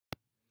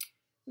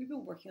We've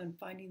been working on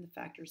finding the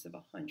factors of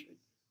 100.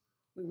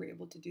 We were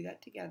able to do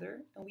that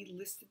together, and we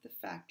listed the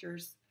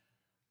factors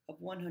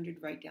of 100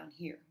 right down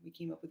here. We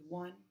came up with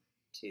 1,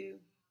 2,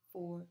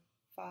 4,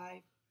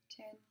 5,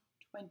 10,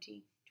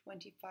 20,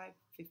 25,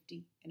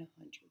 50, and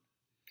 100.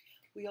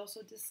 We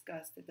also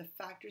discussed that the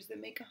factors that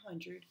make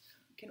 100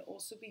 can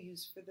also be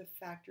used for the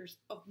factors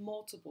of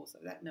multiples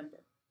of that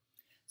number.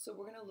 So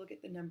we're going to look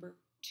at the number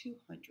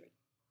 200.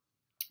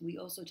 We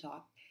also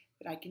talked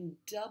that I can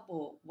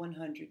double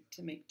 100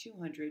 to make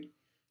 200.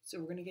 So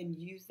we're going to again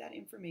use that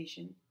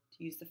information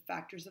to use the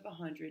factors of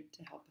 100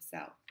 to help us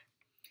out.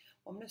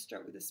 Well, I'm going to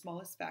start with the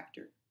smallest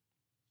factor.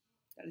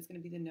 That is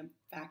going to be the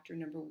factor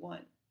number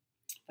 1.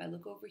 If I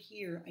look over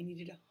here, I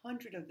needed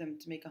 100 of them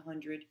to make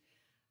 100.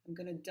 I'm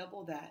going to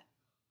double that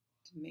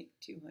to make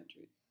 200.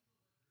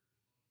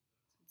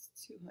 So it's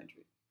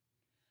 200.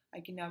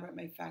 I can now write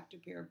my factor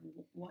pair of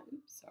 1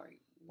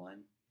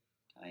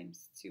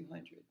 times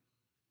 200.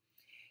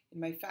 In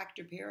my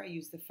factor pair, I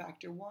use the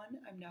factor 1.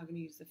 I'm now going to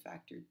use the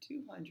factor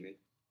 200.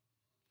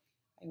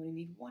 I only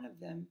need one of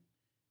them.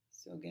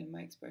 So again,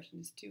 my expression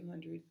is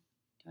 200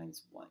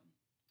 times 1.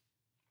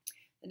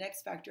 The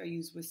next factor I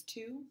used was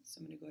 2,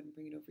 so I'm going to go ahead and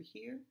bring it over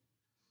here.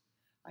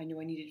 I know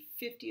I needed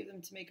 50 of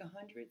them to make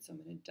 100, so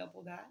I'm going to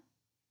double that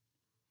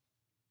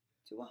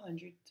to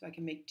 100 so I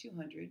can make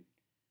 200.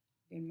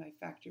 Again, my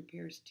factor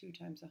pair is 2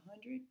 times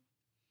 100.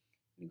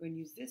 I'm going to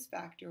use this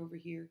factor over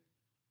here,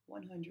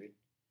 100.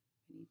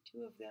 I need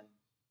 2 of them,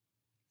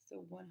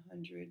 so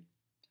 100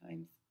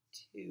 times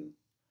 2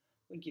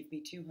 would give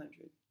me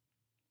 200.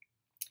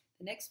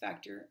 The next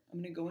factor,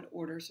 I'm going to go in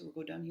order, so we'll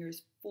go down here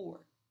is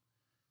 4.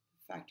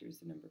 The factor is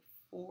the number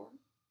 4.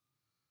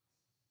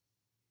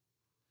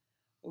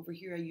 Over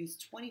here I use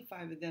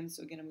 25 of them,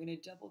 so again I'm going to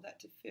double that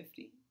to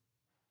 50.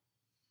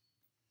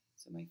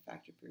 So my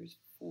factor pair is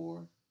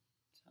 4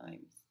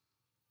 times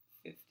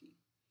 50.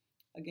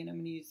 Again, I'm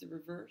going to use the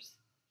reverse.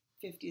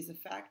 50 is a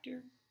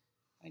factor.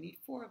 I need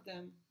 4 of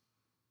them,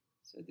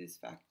 so this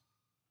factor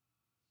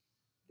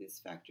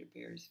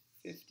pair is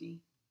 50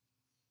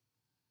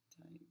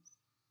 times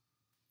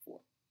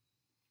 4.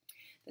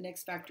 The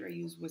next factor I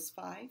used was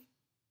 5.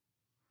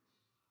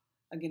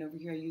 Again, over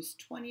here I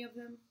used 20 of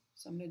them,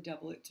 so I'm going to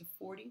double it to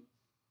 40,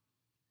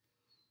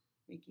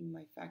 making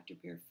my factor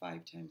pair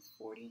 5 times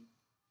 40.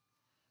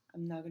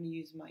 I'm now going to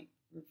use my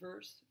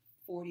reverse.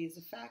 40 is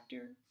a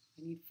factor.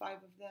 I need 5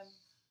 of them,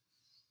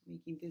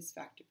 making this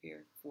factor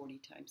pair 40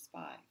 times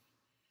 5.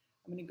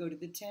 I'm going to go to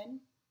the 10.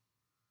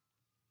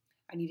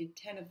 I needed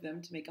 10 of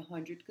them to make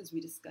 100 because we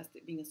discussed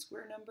it being a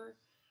square number.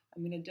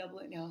 I'm going to double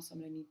it now, so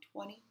I'm going to need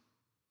 20.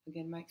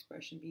 Again, my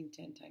expression being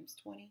 10 times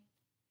 20.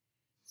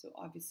 So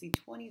obviously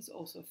 20 is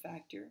also a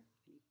factor.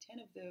 I need 10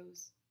 of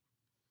those,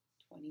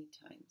 20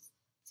 times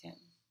 10.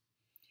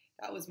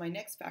 That was my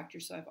next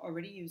factor, so I've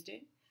already used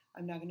it.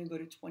 I'm now going to go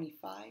to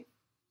 25.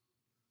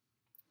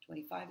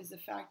 25 is a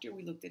factor.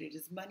 We looked at it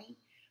as money.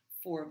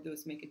 4 of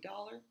those make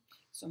 $1.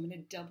 So I'm going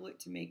to double it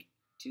to make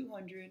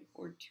 200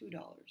 or $2.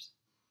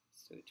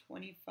 So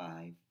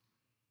 25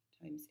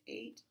 times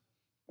 8,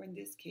 or in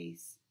this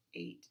case,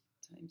 8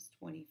 times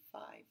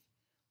 25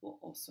 will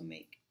also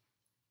make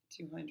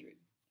 200.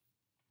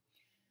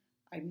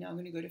 I'm now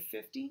going to go to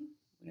 50.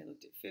 When I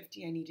looked at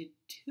 50, I needed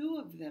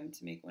 2 of them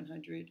to make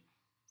 100.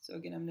 So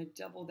again, I'm going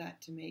to double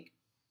that to make,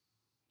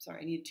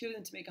 I needed 2 of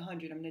them to make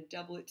 100. I'm going to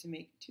double it to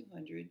make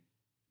 200.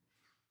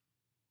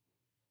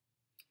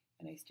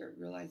 And I start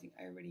realizing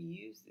I already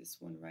used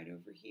this one right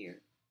over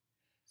here.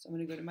 So I'm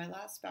going to go to my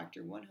last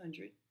factor,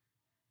 100.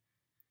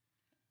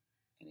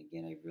 And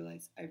again, I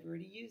realize I've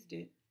already used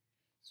it.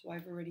 So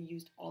I've already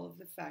used all of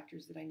the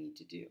factors that I need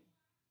to do.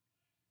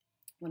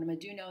 What I'm going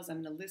to do now is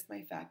I'm going to list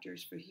my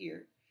factors for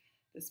here.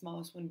 The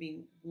smallest one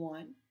being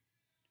 1,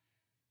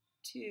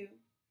 2,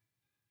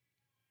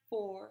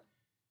 4,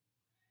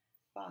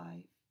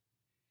 5,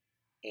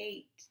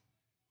 8,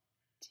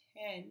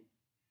 10,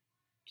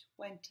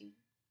 20,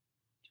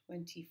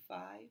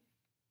 25,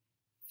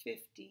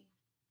 50,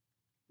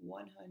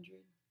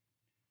 100,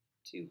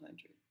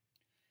 200.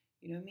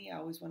 You know me, I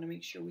always want to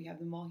make sure we have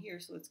them all here,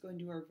 so let's go and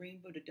do our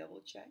rainbow to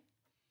double check.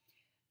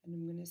 And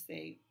I'm going to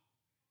say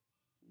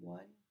 1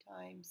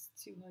 times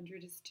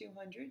 200 is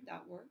 200,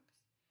 that works.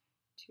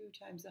 2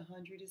 times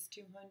 100 is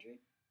 200.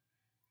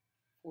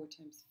 4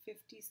 times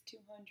 50 is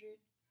 200.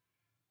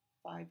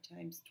 5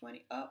 times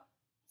 20, oh,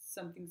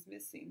 something's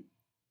missing.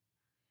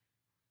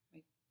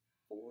 My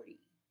 40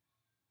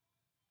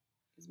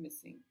 is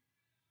missing.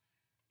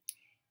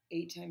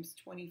 8 times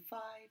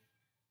 25,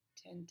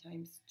 10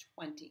 times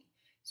 20.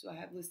 So I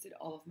have listed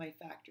all of my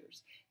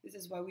factors. This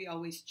is why we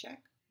always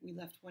check. We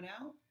left one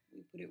out,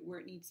 we put it where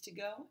it needs to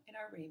go, and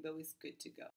our rainbow is good to go.